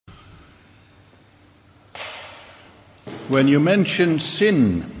When you mention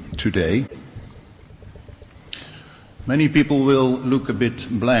sin today, many people will look a bit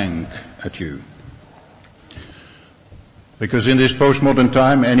blank at you. Because in this postmodern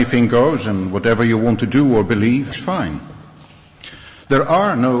time, anything goes, and whatever you want to do or believe is fine. There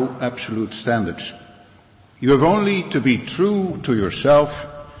are no absolute standards. You have only to be true to yourself,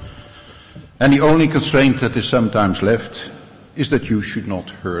 and the only constraint that is sometimes left is that you should not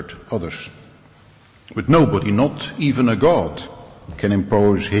hurt others. But nobody, not even a God, can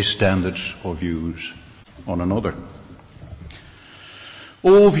impose his standards or views on another.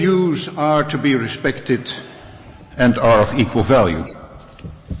 All views are to be respected and are of equal value,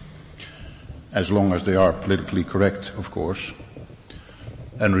 as long as they are politically correct, of course,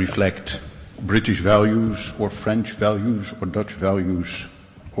 and reflect British values or French values or Dutch values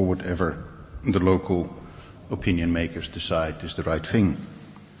or whatever the local opinion makers decide is the right thing.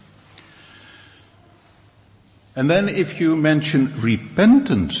 And then if you mention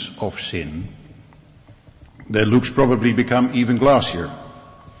repentance of sin, the looks probably become even glassier.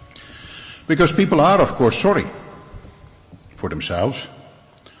 Because people are, of course, sorry for themselves,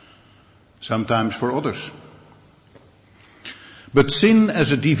 sometimes for others. But sin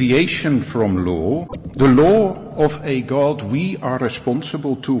as a deviation from law, the law of a God we are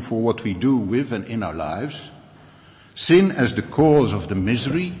responsible to for what we do with and in our lives, sin as the cause of the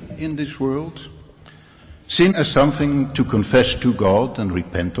misery in this world, sin as something to confess to God and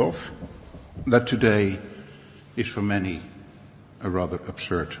repent of, that today is for many a rather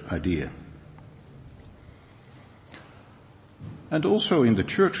absurd idea. And also in the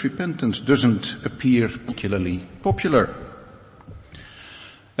church, repentance doesn't appear particularly popular.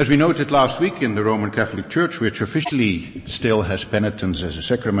 As we noted last week in the Roman Catholic Church, which officially still has penitence as a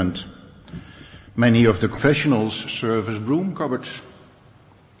sacrament, many of the confessionals serve as broom cupboards.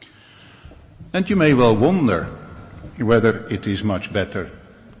 And you may well wonder whether it is much better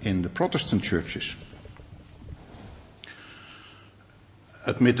in the Protestant churches.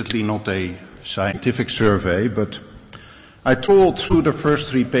 Admittedly not a scientific survey, but I trawled through the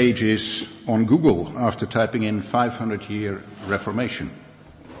first 3 pages on Google after typing in 500-year Reformation.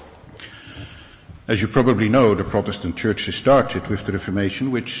 As you probably know, the Protestant churches started with the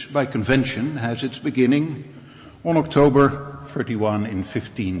Reformation, which by convention has its beginning on October 31 in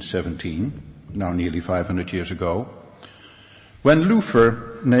 1517, now nearly 500 years ago, when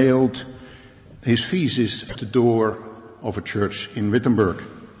Luther nailed his thesis at the door of a church in Wittenberg,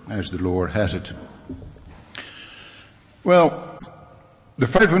 as the lore has it. Well, the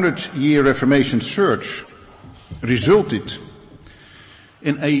 500-year Reformation search resulted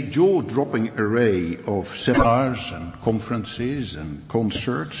in a jaw-dropping array of seminars and conferences and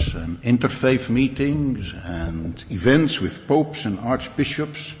concerts and interfaith meetings and events with popes and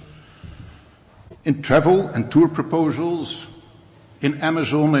archbishops, in travel and tour proposals, in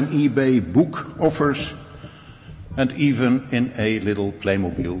Amazon and eBay book offers, and even in a little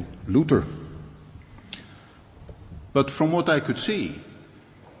Playmobil Luther. But from what I could see,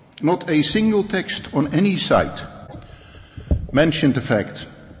 not a single text on any site mentioned the fact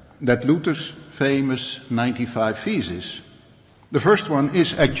that Luther's famous 95 Theses, the first one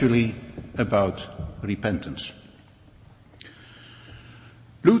is actually about repentance.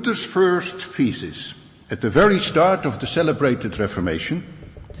 Luther's first thesis, at the very start of the celebrated Reformation,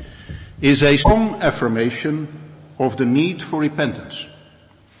 is a strong affirmation of the need for repentance.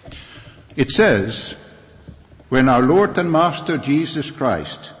 It says, when our Lord and Master Jesus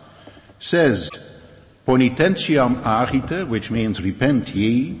Christ says, Ponitentiam agite, which means repent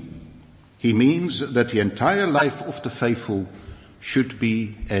ye, he means that the entire life of the faithful should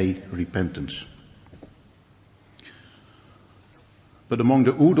be a repentance. But among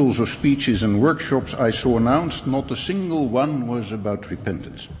the oodles of speeches and workshops I saw announced, not a single one was about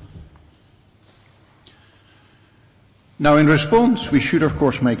repentance. Now in response, we should of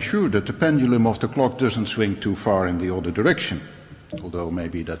course make sure that the pendulum of the clock doesn't swing too far in the other direction, although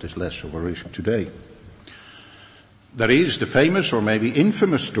maybe that is less of a risk today. There is the famous or maybe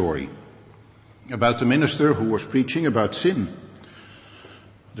infamous story about the minister who was preaching about sin.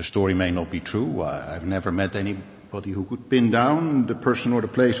 The story may not be true. I've never met anybody who could pin down the person or the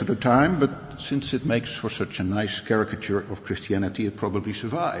place at the time, but since it makes for such a nice caricature of Christianity, it probably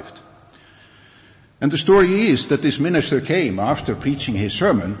survived. And the story is that this minister came after preaching his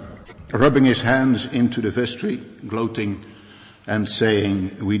sermon, rubbing his hands into the vestry, gloating and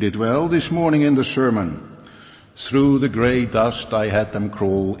saying, "We did well this morning in the sermon. Through the grey dust I had them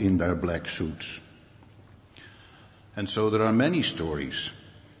crawl in their black suits." And so there are many stories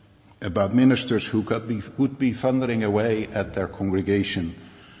about ministers who would be thundering away at their congregation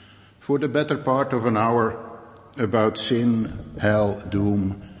for the better part of an hour about sin, hell,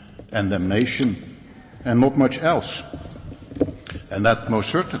 doom, and damnation, and not much else. And that most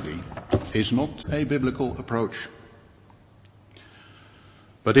certainly is not a biblical approach.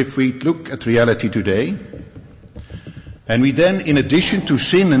 But if we look at reality today, and we then, in addition to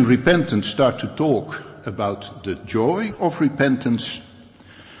sin and repentance, start to talk about the joy of repentance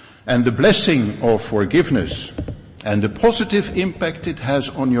and the blessing of forgiveness and the positive impact it has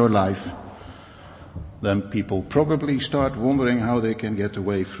on your life, then people probably start wondering how they can get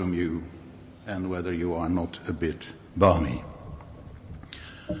away from you and whether you are not a bit balmy.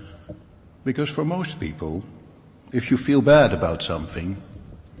 Because for most people, if you feel bad about something,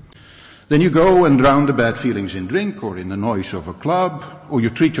 then you go and drown the bad feelings in drink or in the noise of a club, or you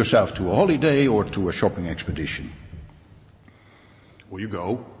treat yourself to a holiday or to a shopping expedition. Or you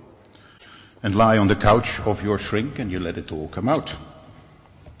go and lie on the couch of your shrink and you let it all come out.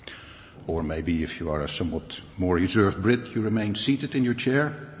 Or maybe if you are a somewhat more reserved Brit, you remain seated in your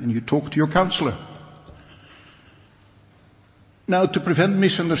chair and you talk to your counselor. Now, to prevent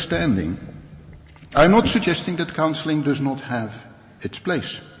misunderstanding, I'm not suggesting that counseling does not have its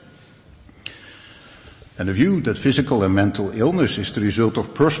place. And the view that physical and mental illness is the result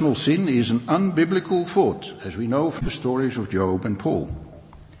of personal sin is an unbiblical thought, as we know from the stories of Job and Paul.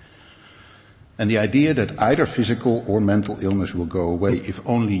 And the idea that either physical or mental illness will go away if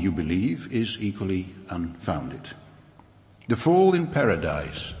only you believe is equally unfounded. The fall in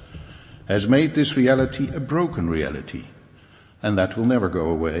paradise has made this reality a broken reality, and that will never go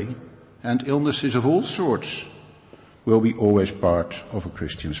away, and illnesses of all sorts will be always part of a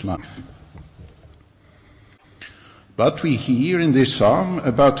Christian's life. But we hear in this psalm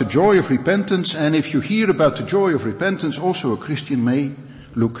about the joy of repentance, and if you hear about the joy of repentance, also a Christian may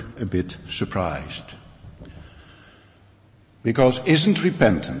look a bit surprised. Because isn't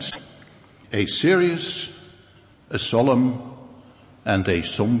repentance a serious, a solemn, and a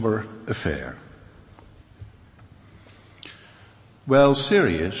somber affair? Well,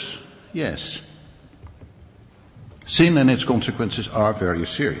 serious, yes. Sin and its consequences are very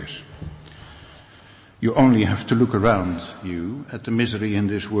serious. You only have to look around you at the misery in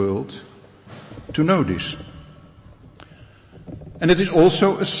this world to know this. And it is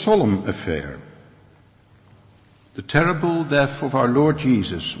also a solemn affair. The terrible death of our Lord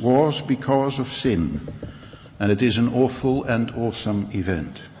Jesus was because of sin, and it is an awful and awesome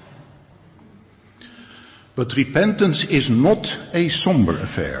event. But repentance is not a somber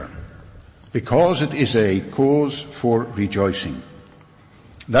affair, because it is a cause for rejoicing.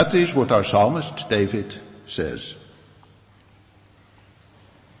 That is what our psalmist David says.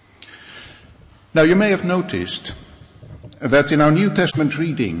 Now you may have noticed that in our New Testament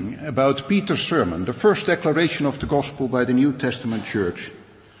reading about Peter's sermon, the first declaration of the gospel by the New Testament church,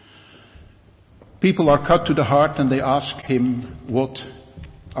 people are cut to the heart and they ask him, what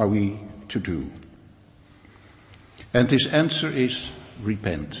are we to do? And his answer is,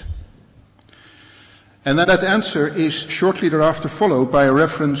 repent. And then that answer is shortly thereafter followed by a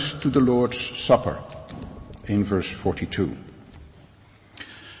reference to the Lord's Supper in verse 42.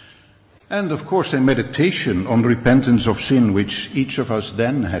 And of course a meditation on repentance of sin, which each of us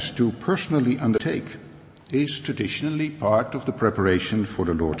then has to personally undertake, is traditionally part of the preparation for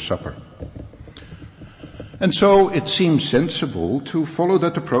the Lord's Supper. And so it seems sensible to follow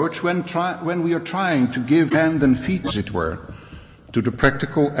that approach when we are trying to give hand and feet, as it were, to the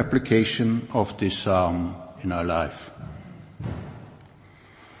practical application of this psalm in our life.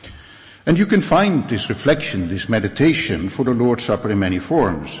 And you can find this reflection, this meditation for the Lord's Supper in many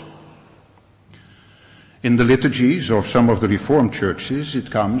forms. In the liturgies of some of the Reformed churches,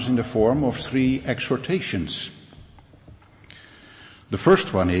 it comes in the form of 3 exhortations. The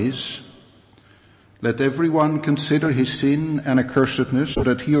first one is, let everyone consider his sin and accursedness, so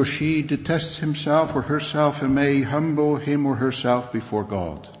that he or she detests himself or herself and may humble him or herself before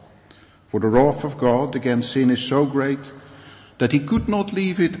God. For the wrath of God against sin is so great that he could not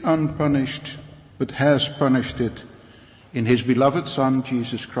leave it unpunished, but has punished it in his beloved Son,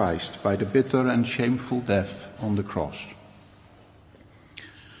 Jesus Christ, by the bitter and shameful death on the cross.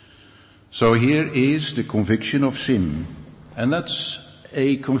 So here is the conviction of sin, and that's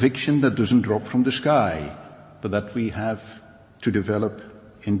a conviction that doesn't drop from the sky, but that we have to develop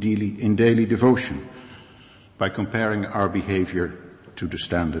in daily devotion by comparing our behavior to the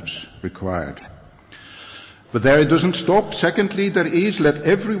standards required. But there it doesn't stop. Secondly, there is, let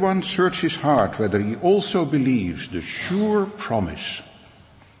everyone search his heart, whether he also believes the sure promise,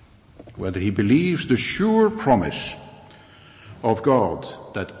 of God,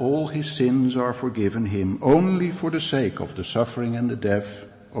 that all his sins are forgiven him only for the sake of the suffering and the death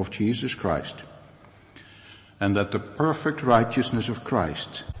of Jesus Christ. and that the perfect righteousness of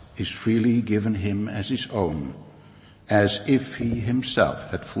Christ is freely given him as his own, as if he himself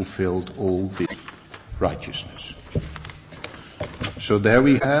had fulfilled all this righteousness. So there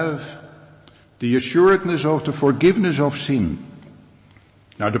we have the assuredness of the forgiveness of sin.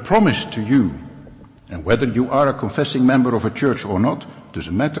 Now the promise to you, and whether you are a confessing member of a church or not,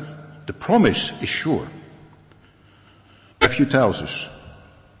 doesn't matter. The promise is sure. Matthew tells us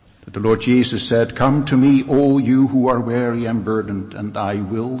that the Lord Jesus said, "Come to me, all you who are weary and burdened, and I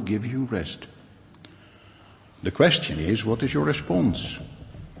will give you rest." The question is, what is your response?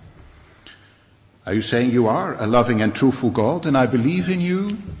 Are you saying you are a loving and truthful God, and I believe in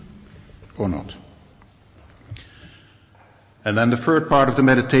you, or not? And then the third part of the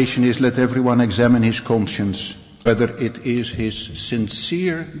meditation is, let everyone examine his conscience, whether it is his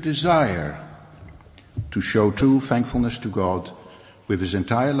sincere desire to show true thankfulness to God with his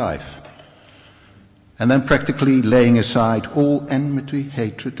entire life, and then practically laying aside all enmity,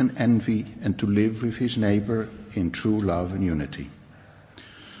 hatred and envy, and to live with his neighbor in true love and unity.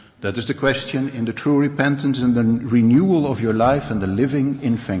 That is the question in the true repentance and the renewal of your life and the living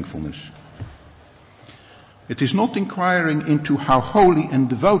in thankfulness. It is not inquiring into how holy and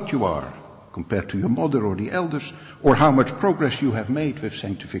devout you are compared to your mother or the elders, or how much progress you have made with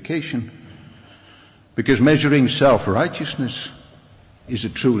sanctification, because measuring self-righteousness is a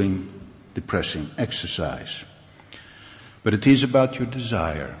truly depressing exercise. But it is about your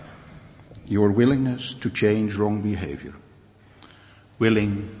desire, your willingness to change wrong behavior.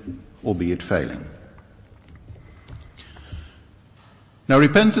 Willing, albeit failing. Now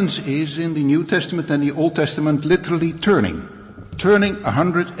repentance is in the New Testament and the Old Testament literally turning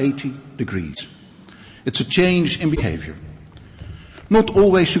 180 degrees. It's a change in behavior. Not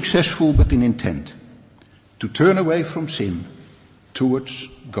always successful, but in intent. To turn away from sin towards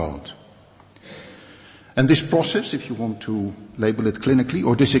God. And this process, if you want to label it clinically,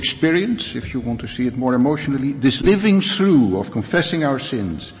 or this experience, if you want to see it more emotionally, this living through of confessing our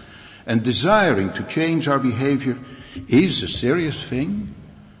sins and desiring to change our behavior is a serious thing,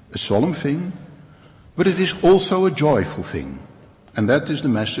 a solemn thing, but it is also a joyful thing. And that is the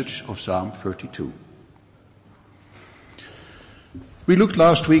message of Psalm 32. We looked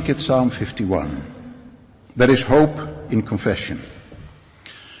last week at Psalm 51. There is hope in confession.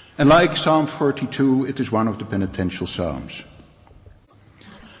 And like Psalm 42, it is one of the penitential psalms.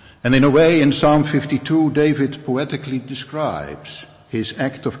 And in a way, in Psalm 52, David poetically describes his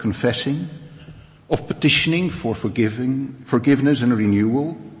act of confessing, of petitioning for forgiveness and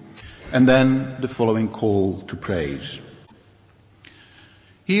renewal, and then the following call to praise.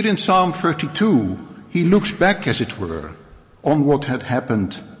 Here in Psalm 32, he looks back, as it were, on what had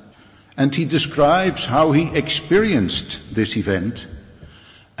happened, and he describes how he experienced this event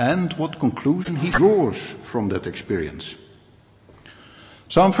and what conclusion he draws from that experience.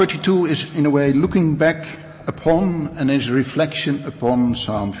 Psalm 32 is in a way looking back upon and is a reflection upon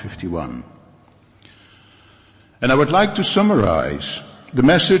Psalm 51. And I would like to summarize the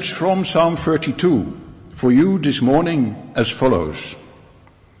message from Psalm 32 for you this morning as follows.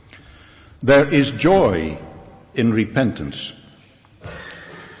 There is joy in repentance.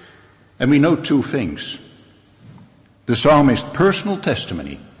 And we know two things. The psalmist's personal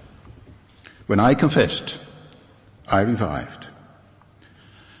testimony. When I confessed, I revived.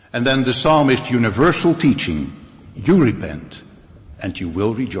 And then the psalmist's universal teaching. You repent and you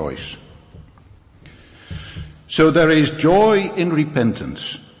will rejoice. So there is joy in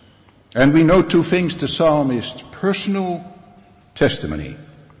repentance. And we know two things. The psalmist's personal testimony.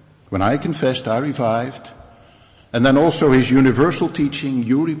 When I confessed, I revived. And then also his universal teaching,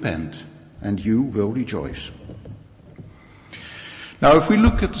 you repent and you will rejoice. Now if we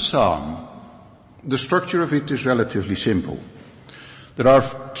look at the psalm, the structure of it is relatively simple.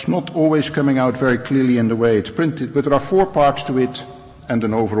 It's not always coming out very clearly in the way it's printed, but there are 4 parts to it and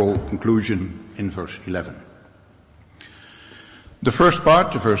an overall conclusion in verse 11. The first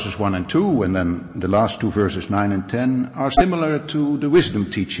part, the verses 1 and 2, and then the last 2 verses 9 and 10, are similar to the wisdom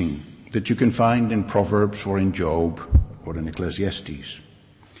teaching that you can find in Proverbs or in Job or in Ecclesiastes.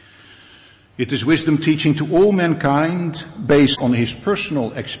 It is wisdom teaching to all mankind based on his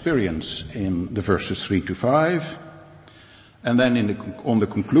personal experience in the verses 3 to 5, and then on the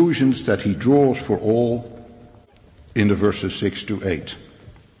conclusions that he draws for all in the verses 6 to 8.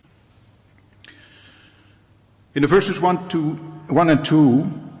 In the verses 1 and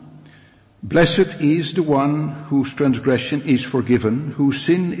 2, blessed is the one whose transgression is forgiven, whose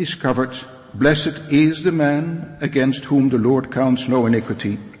sin is covered. Blessed is the man against whom the Lord counts no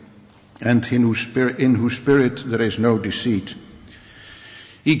iniquity, and in whose spirit there is no deceit.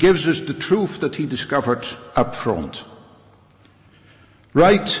 He gives us the truth that he discovered up front,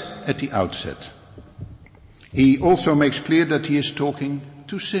 right at the outset. He also makes clear that he is talking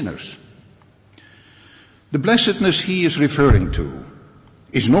to sinners. The blessedness he is referring to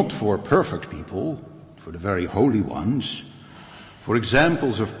is not for perfect people, for the very holy ones, for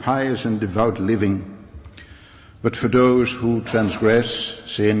examples of pious and devout living, but for those who transgress,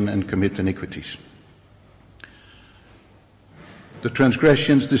 sin, and commit iniquities. The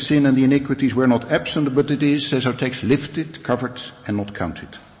transgressions, the sin, and the iniquities were not absent, but it is, says our text, lifted, covered, and not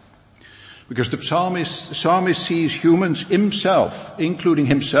counted. Because the psalmist sees humans himself, including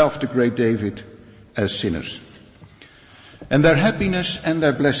himself, the great David, as sinners. And their happiness and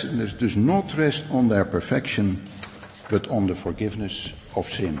their blessedness does not rest on their perfection, but on the forgiveness of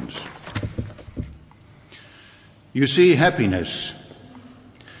sins. You see, happiness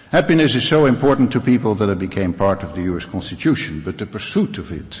is so important to people that it became part of the US Constitution, but the pursuit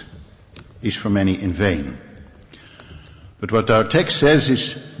of it is for many in vain. But what our text says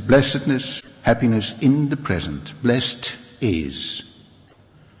is blessedness, happiness in the present. Blessed is.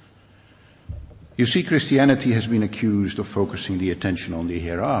 You see, Christianity has been accused of focusing the attention on the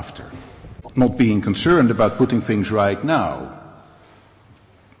hereafter, not being concerned about putting things right now.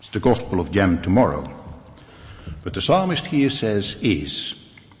 It's the gospel of jam tomorrow. But the psalmist here says is.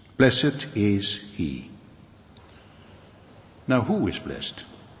 Blessed is he. Now who is blessed?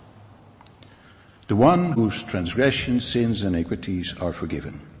 The one whose transgressions, sins, and iniquities are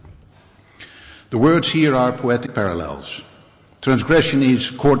forgiven. The words here are poetic parallels. Transgression is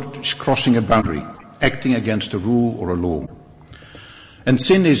crossing a boundary, acting against a rule or a law. And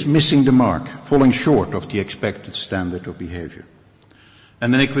sin is missing the mark, falling short of the expected standard of behavior.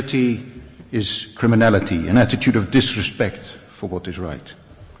 And iniquity is criminality, an attitude of disrespect for what is right.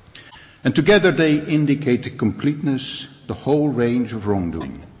 And together they indicate the completeness, the whole range of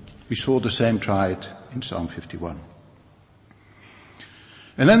wrongdoing. We saw the same triad in Psalm 51.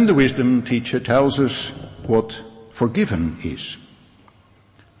 And then the wisdom teacher tells us what forgiven is.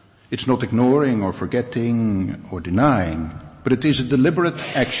 It's not ignoring or forgetting or denying, but it is a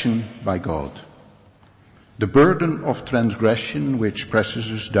deliberate action by God. The burden of transgression which presses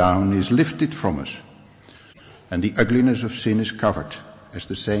us down is lifted from us, and the ugliness of sin is covered as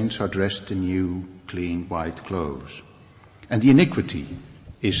the saints are dressed in new, clean, white clothes. And the iniquity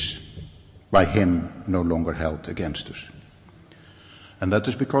is by him no longer held against us. And that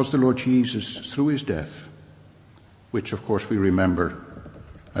is because the Lord Jesus, through his death, which of course we remember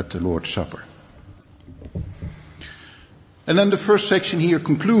at the Lord's Supper. And then the first section here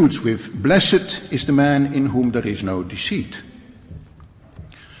concludes with, blessed is the man in whom there is no deceit.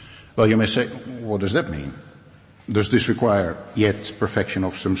 Well, you may say, what does that mean? Does this require yet perfection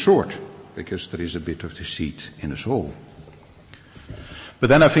of some sort? Because there is a bit of deceit in us all. But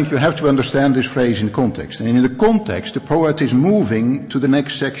then I think you have to understand this phrase in context. And in the context, the poet is moving to the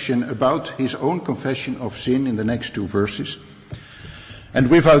next section about his own confession of sin in the next two verses. And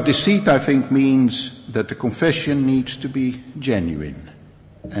without deceit, I think, means that the confession needs to be genuine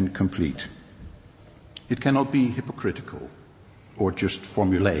and complete. It cannot be hypocritical or just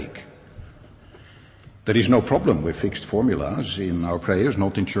formulaic. There is no problem with fixed formulas in our prayers,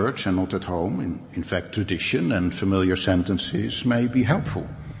 not in church and not at home. In fact, tradition and familiar sentences may be helpful,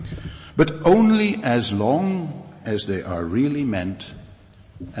 but only as long as they are really meant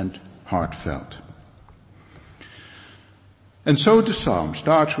and heartfelt. And so the psalm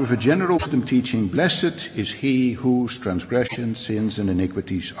starts with a general wisdom teaching, blessed is he whose transgressions, sins, and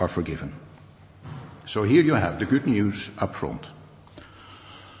iniquities are forgiven. So here you have the good news up front.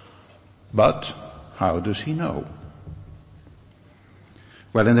 But how does he know?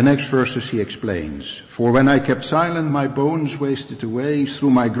 Well, in the next verses he explains, for when I kept silent, my bones wasted away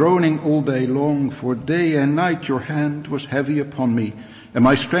through my groaning all day long, for day and night your hand was heavy upon me, and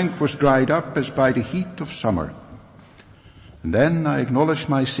my strength was dried up as by the heat of summer. And then I acknowledged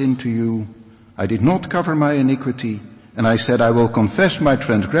my sin to you. I did not cover my iniquity, and I said, I will confess my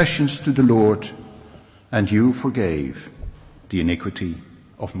transgressions to the Lord, and you forgave the iniquity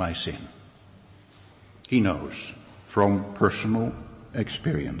of my sin. He knows from personal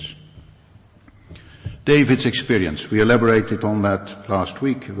experience. David's experience, we elaborated on that last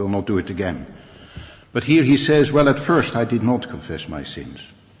week, we will not do it again. But here he says, well, at first I did not confess my sins.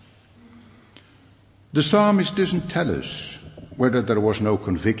 The psalmist doesn't tell us whether there was no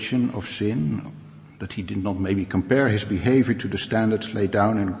conviction of sin, that he did not maybe compare his behavior to the standards laid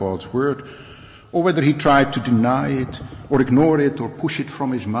down in God's word, or whether he tried to deny it, or ignore it, or push it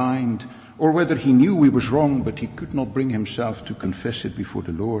from his mind, or whether he knew he was wrong, but he could not bring himself to confess it before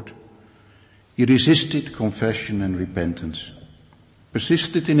the Lord. He resisted confession and repentance.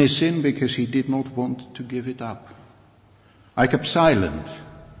 persisted in his sin because he did not want to give it up. I kept silent.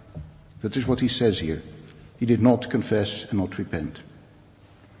 That is what he says here. He did not confess and not repent.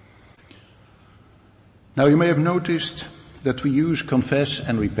 Now you may have noticed that we use confess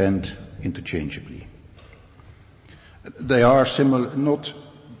and repent interchangeably. They are similar, not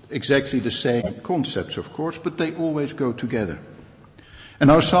exactly the same concepts, of course, but they always go together.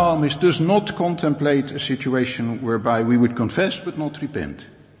 And our psalmist does not contemplate a situation whereby we would confess but not repent.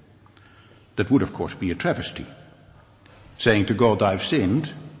 That would, of course, be a travesty. Saying to God, I've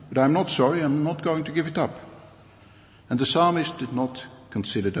sinned, but I'm not sorry, I'm not going to give it up. And the psalmist did not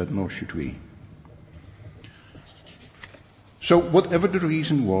consider that, nor should we. So whatever the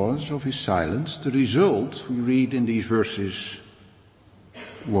reason was of his silence, the result we read in these verses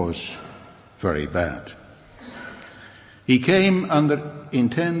was very bad. He came under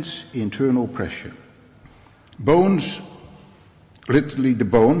intense internal pressure. Bones, literally the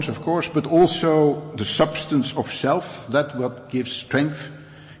bones, of course, but also the substance of self, that what gives strength,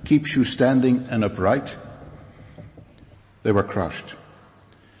 keeps you standing and upright. They were crushed.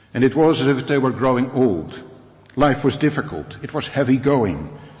 And it was as if they were growing old. Life was difficult. It was heavy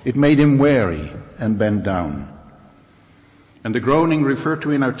going. It made him weary and bent down. And the groaning referred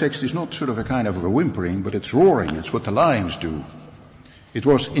to in our text is not sort of a kind of a whimpering, but it's roaring. It's what the lions do. It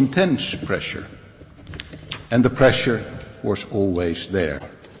was intense pressure. And the pressure was always there,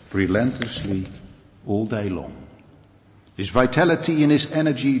 relentlessly, all day long. His vitality and his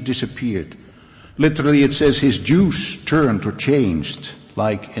energy disappeared. Literally it says his juice turned or changed,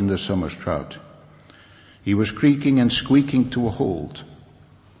 like in the summer's drought. He was creaking and squeaking to a halt.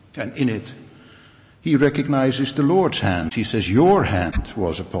 And in it, he recognizes the Lord's hand. He says, your hand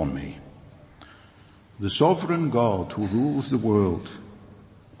was upon me. The sovereign God who rules the world,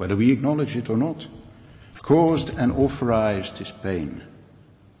 whether we acknowledge it or not, caused and authorized his pain.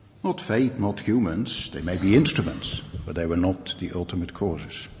 Not fate, not humans. They may be instruments, but they were not the ultimate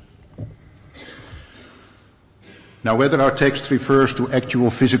causes. Now, whether our text refers to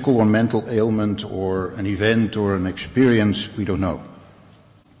actual physical or mental ailment or an event or an experience, we don't know.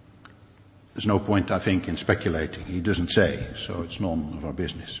 There's no point, I think, in speculating. He doesn't say, so it's none of our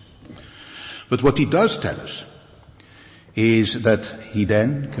business. But what he does tell us is that he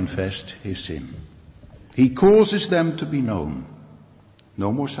then confessed his sin. He causes them to be known.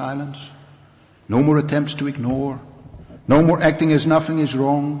 No more silence. No more attempts to ignore. No more acting as nothing is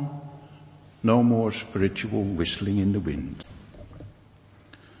wrong. No more spiritual whistling in the wind.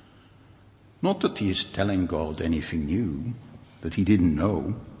 Not that he is telling God anything new that he didn't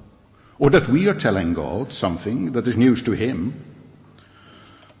know, or that we are telling God something that is news to him,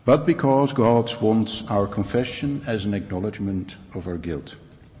 but because God wants our confession as an acknowledgement of our guilt.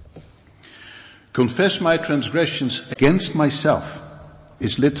 Confess my transgressions against myself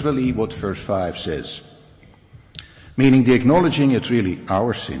is literally what verse 5 says, meaning the acknowledging it's really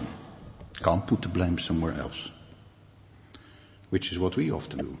our sin. Can't put the blame somewhere else, which is what we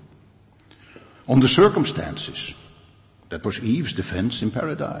often do. On the circumstances, that was Eve's defense in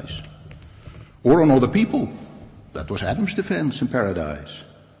paradise. Or on other people, that was Adam's defense in paradise.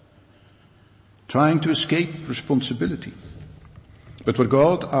 Trying to escape responsibility. But what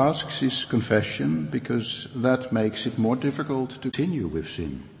God asks is confession, because that makes it more difficult to continue with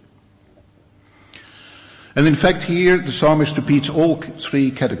sin. And in fact here the psalmist repeats all three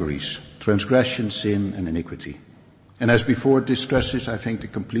categories: transgression, sin and iniquity. And as before it distresses, I think, the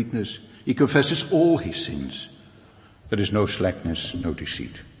completeness. He confesses all his sins. There is no slackness, no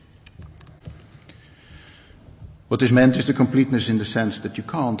deceit. What is meant is the completeness in the sense that you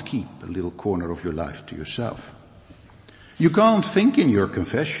can't keep a little corner of your life to yourself. You can't think in your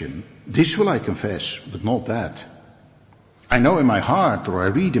confession, this will I confess, but not that. I know in my heart, or I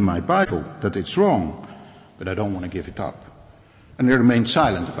read in my Bible, that it's wrong, but I don't want to give it up. And I remain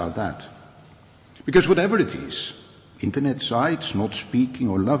silent about that. Because whatever it is, internet sites, not speaking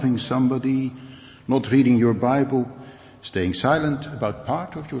or loving somebody, not reading your Bible, staying silent about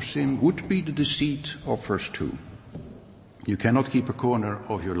part of your sin would be the deceit of verse 2. You cannot keep a corner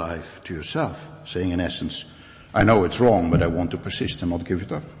of your life to yourself, saying in essence, I know it's wrong, but I want to persist and not give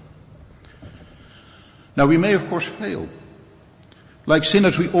it up. Now we may of course fail. Like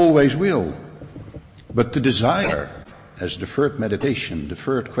sinners we always will. But the desire, as the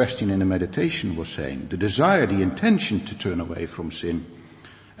third question in the meditation was saying, the desire, the intention to turn away from sin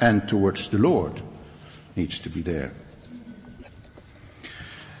and towards the Lord needs to be there.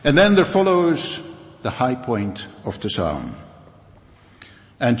 And then there follows the high point of the psalm.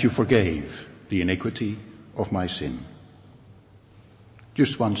 And you forgave the iniquity of my sin.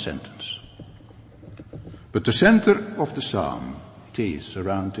 Just one sentence. But the center of the psalm it is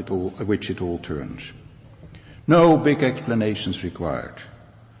around it all, which it all turns. No big explanations required.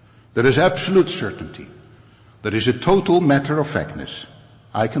 There is absolute certainty. There is a total matter of factness.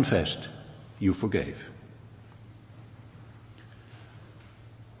 I confessed, you forgave.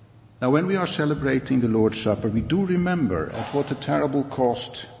 Now when we are celebrating the Lord's Supper, we do remember at what a terrible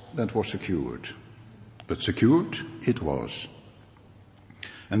cost that was secured. But secured it was.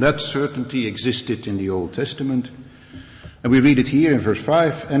 And that certainty existed in the Old Testament. And we read it here in verse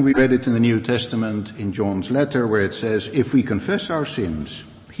 5, and we read it in the New Testament in John's letter, where it says, if we confess our sins,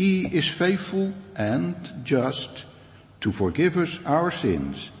 he is faithful and just to forgive us our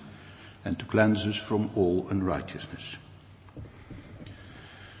sins and to cleanse us from all unrighteousness.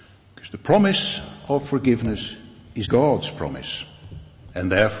 Because the promise of forgiveness is God's promise,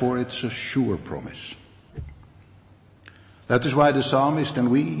 and therefore it's a sure promise. That is why the psalmist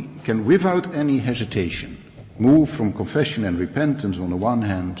and we can without any hesitation move from confession and repentance on the one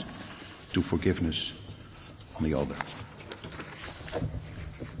hand to forgiveness on the other.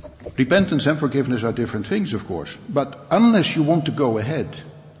 Repentance and forgiveness are different things, of course, but unless you want to go ahead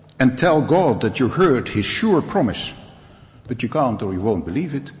and tell God that you heard his sure promise, but you can't or you won't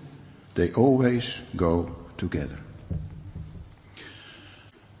believe it, they always go together.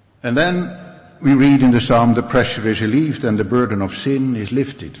 And then we read in the psalm, the pressure is relieved and the burden of sin is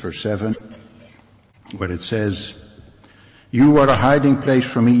lifted, verse 7, where it says, you are a hiding place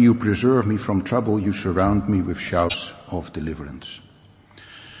for me, you preserve me from trouble, you surround me with shouts of deliverance.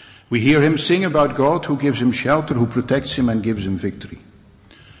 We hear him sing about God who gives him shelter, who protects him and gives him victory.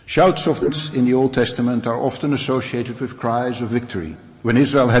 Shouts of deliverance in the Old Testament are often associated with cries of victory, when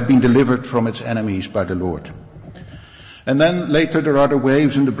Israel had been delivered from its enemies by the Lord. And then later there are the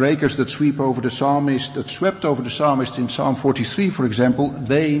waves and the breakers that swept over the psalmist in Psalm 43, for example.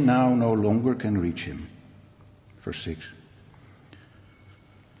 They now no longer can reach him. Verse 6.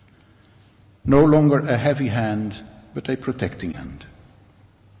 No longer a heavy hand, but a protecting hand.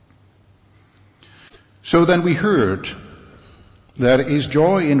 So then we heard there is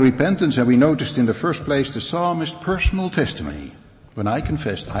joy in repentance, and we noticed in the first place the psalmist's personal testimony. When I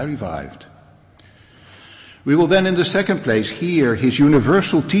confessed, I revived. We will then in the second place hear his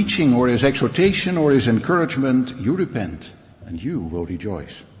universal teaching or his exhortation or his encouragement. You repent and you will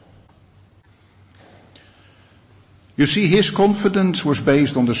rejoice. You see, his confidence was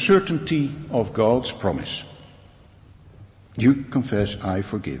based on the certainty of God's promise. You confess, I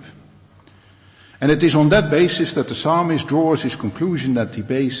forgive. And it is on that basis that the psalmist draws his conclusion that he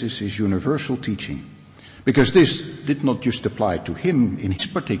bases his universal teaching. Because this did not just apply to him in his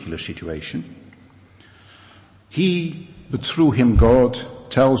particular situation. He, but through him God,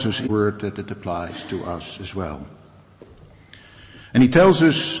 tells us in the word that it applies to us as well. And he tells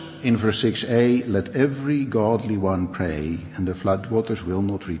us in verse 6a, let every godly one pray, and the floodwaters will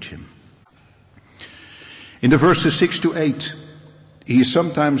not reach him. In the verses 6 to 8, he is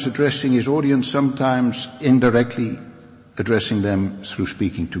sometimes addressing his audience, sometimes indirectly addressing them through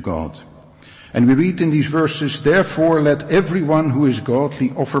speaking to God. And we read in these verses, therefore let everyone who is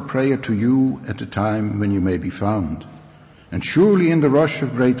godly offer prayer to you at the time when you may be found. And surely in the rush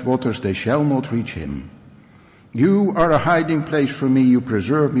of great waters they shall not reach him. You are a hiding place for me, you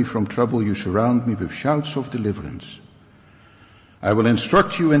preserve me from trouble, you surround me with shouts of deliverance. I will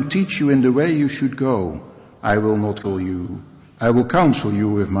instruct you and teach you in the way you should go. I will not call you. I will counsel you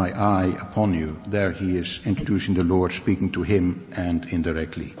with my eye upon you. There he is introducing the Lord, speaking to him and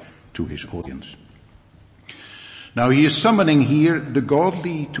indirectly to his audience. Now he is summoning here the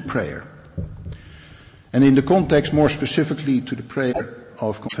godly to prayer. And in the context more specifically to the prayer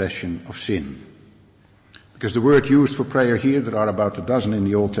of confession of sin. Because the word used for prayer here, there are about a dozen in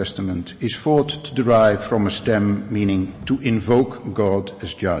the Old Testament, is thought to derive from a stem meaning to invoke God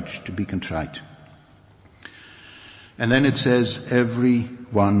as judge, to be contrite. And then it says,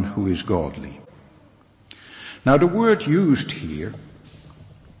 everyone who is godly. Now the word used here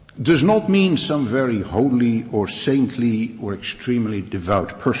does not mean some very holy or saintly or extremely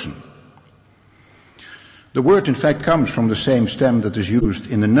devout person. The word in fact comes from the same stem that is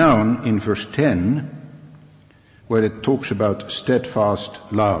used in the noun in verse 10, where it talks about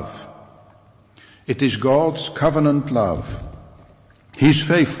steadfast love. It is God's covenant love, his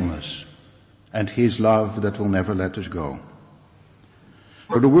faithfulness, and his love that will never let us go.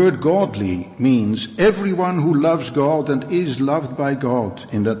 For the word godly means everyone who loves God and is loved by God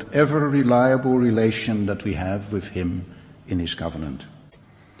in that ever reliable relation that we have with him in his covenant.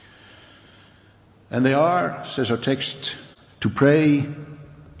 And they are, says our text, to pray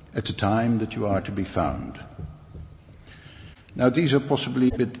at the time that you are to be found. Now these are possibly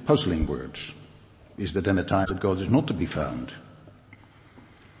a bit puzzling words. Is there then a time that God is not to be found?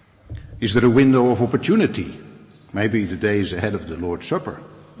 Is there a window of opportunity? Maybe the days ahead of the Lord's Supper.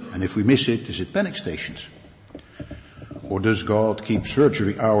 And if we miss it, is it panic stations? Or does God keep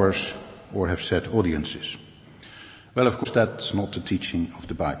surgery hours or have set audiences? Well, of course, that's not the teaching of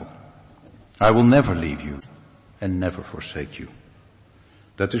the Bible. I will never leave you and never forsake you.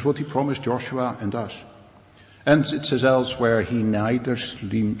 That is what he promised Joshua and us. And it says elsewhere, he neither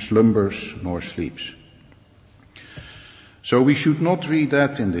slumbers nor sleeps. So we should not read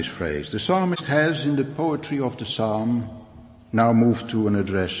that in this phrase. The psalmist has, in the poetry of the psalm, now moved to an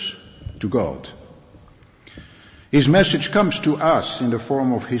address to God. His message comes to us in the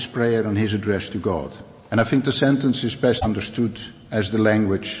form of his prayer and his address to God. And I think the sentence is best understood as the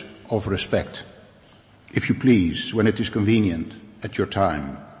language of respect. If you please, when it is convenient, at your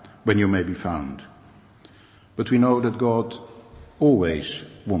time, when you may be found. But we know that God always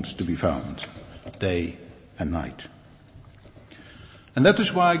wants to be found, day and night. And that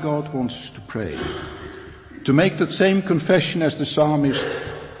is why God wants us to pray, to make that same confession as the psalmist,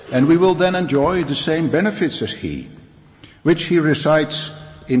 and we will then enjoy the same benefits as he, which he recites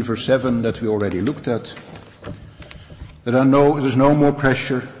in verse 7 that we already looked at. There's no more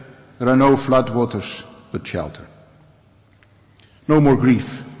pressure, there are no floodwaters, but shelter. No more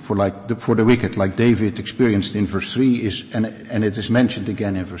grief for the wicked, like David experienced in verse 3, and it is mentioned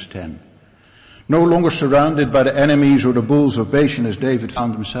again in verse 10. No longer surrounded by the enemies or the bulls of Bashan as David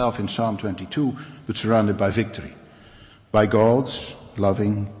found himself in Psalm 22, but surrounded by victory, by God's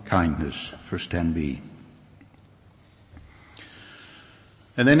loving kindness, verse 10b.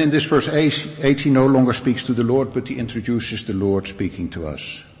 And then in this verse 8, he no longer speaks to the Lord, but he introduces the Lord speaking to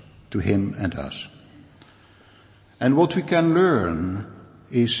us, to him and us. And what we can learn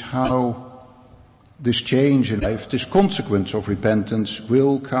is how this change in life, this consequence of repentance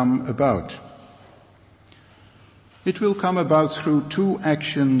will come about. It will come about through two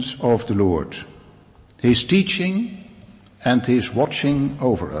actions of the Lord, his teaching and his watching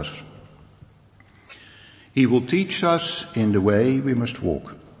over us. He will teach us in the way we must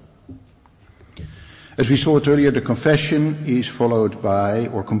walk. As we saw it earlier, the confession is followed by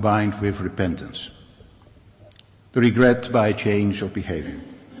or combined with repentance. The regret by a change of behavior.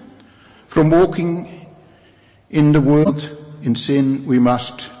 From walking in the world in sin, we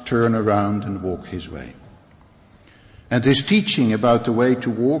must turn around and walk his way. And his teaching about the way to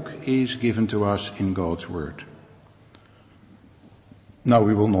walk is given to us in God's word. Now,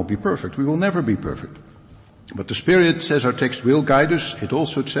 we will not be perfect. We will never be perfect. But the Spirit, says our text, will guide us. It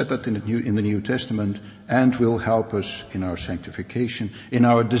also said that in the New Testament, and will help us in our sanctification, in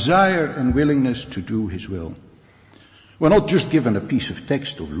our desire and willingness to do his will. We're not just given a piece of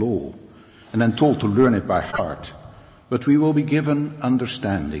text of law and then told to learn it by heart, but we will be given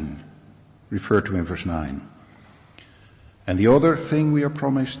understanding, referred to in verse 9. And the other thing we are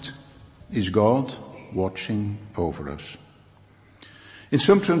promised is God watching over us. In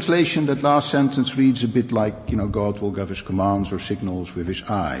some translation, that last sentence reads a bit like, God will give us commands or signals with his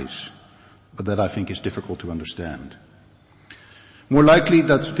eyes. But that I think is difficult to understand. More likely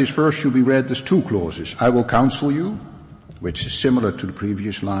that this verse should be read as two clauses. I will counsel you, which is similar to the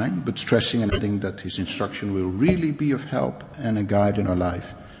previous line, but stressing and adding that his instruction will really be of help and a guide in our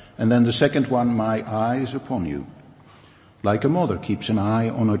life. And then the second one, my eye is upon you. Like a mother keeps an eye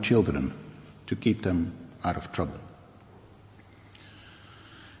on her children to keep them out of trouble.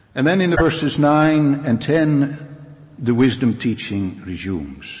 And then in the verses 9 and 10, the wisdom teaching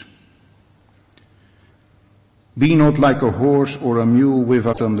resumes. Be not like a horse or a mule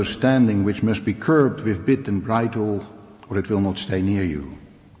without understanding, which must be curbed with bit and bridle, or it will not stay near you.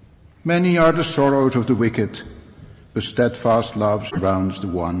 Many are the sorrows of the wicked, but steadfast love surrounds the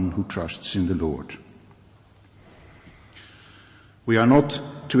one who trusts in the Lord. We are not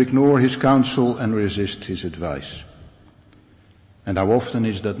to ignore his counsel and resist his advice. And how often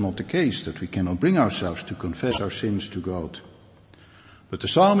is that not the case, that we cannot bring ourselves to confess our sins to God? But the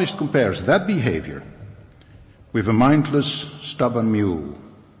psalmist compares that behavior with a mindless, stubborn mule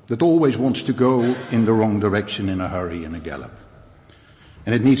that always wants to go in the wrong direction in a hurry and a gallop.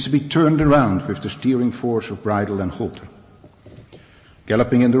 And it needs to be turned around with the steering force of bridle and halter.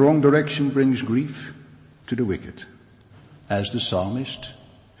 Galloping in the wrong direction brings grief to the wicked, as the psalmist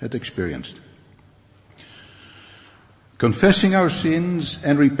had experienced. Confessing our sins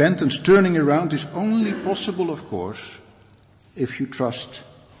and repentance, turning around, is only possible, of course, if you trust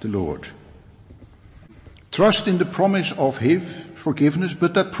the Lord. Trust in the promise of his forgiveness,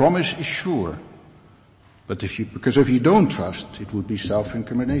 but that promise is sure. Because if you don't trust, it would be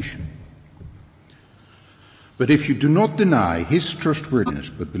self-incrimination. But if you do not deny his trustworthiness,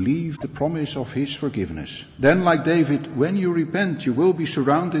 but believe the promise of his forgiveness, then like David, when you repent, you will be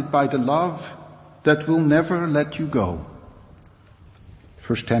surrounded by the love that will never let you go.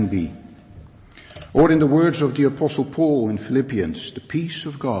 Verse 10b. Or in the words of the Apostle Paul in Philippians, the peace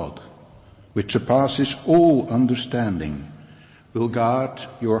of God, which surpasses all understanding, will guard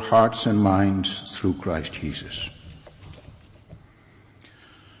your hearts and minds through Christ Jesus.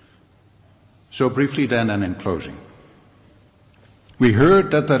 So briefly then and in closing. We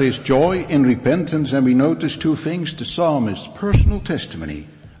heard that there is joy in repentance, and we noticed two things: the psalmist's personal testimony,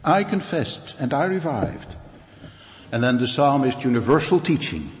 I confessed and I revived. And then the psalmist's universal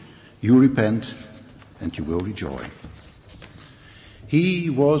teaching, you repent and you will rejoice. He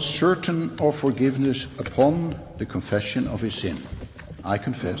was certain of forgiveness upon the confession of his sin. I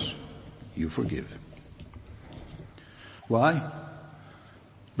confess, you forgive. Why?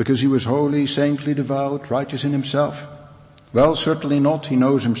 Because he was holy, saintly, devout, righteous in himself? Well, certainly not. He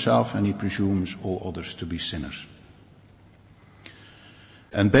knows himself and he presumes all others to be sinners.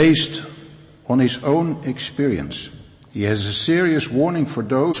 And based on his own experience, he has a serious warning for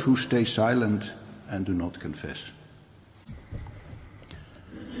those who stay silent and do not confess.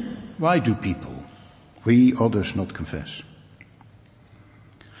 Why do people, we others, not confess?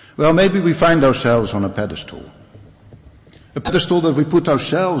 Well, maybe we find ourselves on a pedestal that we put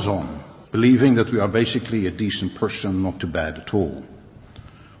ourselves on, believing that we are basically a decent person, not too bad at all.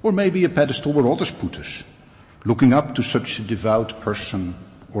 Or maybe a pedestal where others put us, looking up to such a devout person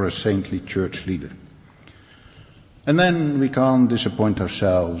or a saintly church leader. And then we can't disappoint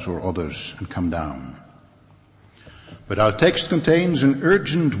ourselves or others and come down. But our text contains an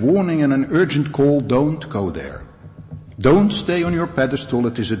urgent warning and an urgent call: don't go there. Don't stay on your pedestal,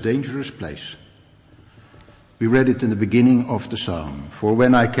 it is a dangerous place. We read it in the beginning of the psalm. For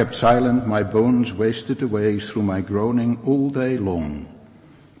when I kept silent, my bones wasted away through my groaning all day long.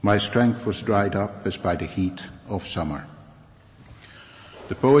 My strength was dried up as by the heat of summer.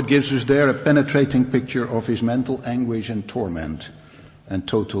 The poet gives us there a penetrating picture of his mental anguish and torment and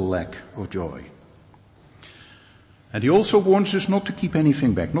total lack of joy. And he also warns us not to keep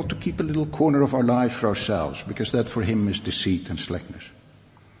anything back, not to keep a little corner of our life for ourselves, because that for him is deceit and slackness.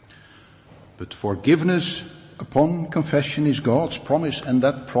 But forgiveness upon confession is God's promise, and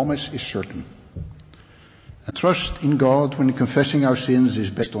that promise is certain. And trust in God when confessing our sins is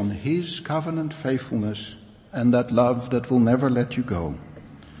based on his covenant faithfulness and that love that will never let you go.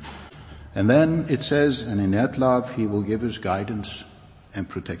 And then it says, and in that love he will give us guidance and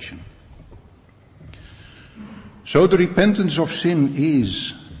protection. So the repentance of sin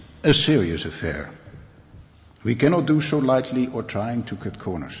is a serious affair. We cannot do so lightly or trying to cut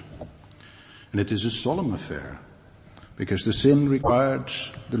corners. And it is a solemn affair, because the sin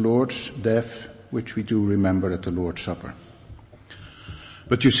requires the Lord's death, which we do remember at the Lord's Supper.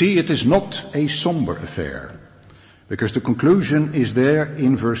 But you see, it is not a somber affair, because the conclusion is there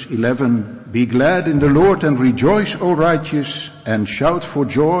in verse 11, be glad in the Lord and rejoice, O righteous, and shout for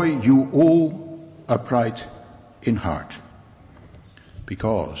joy, you all upright in heart,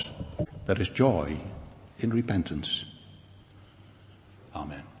 because there is joy in repentance.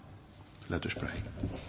 Amen. Let us pray.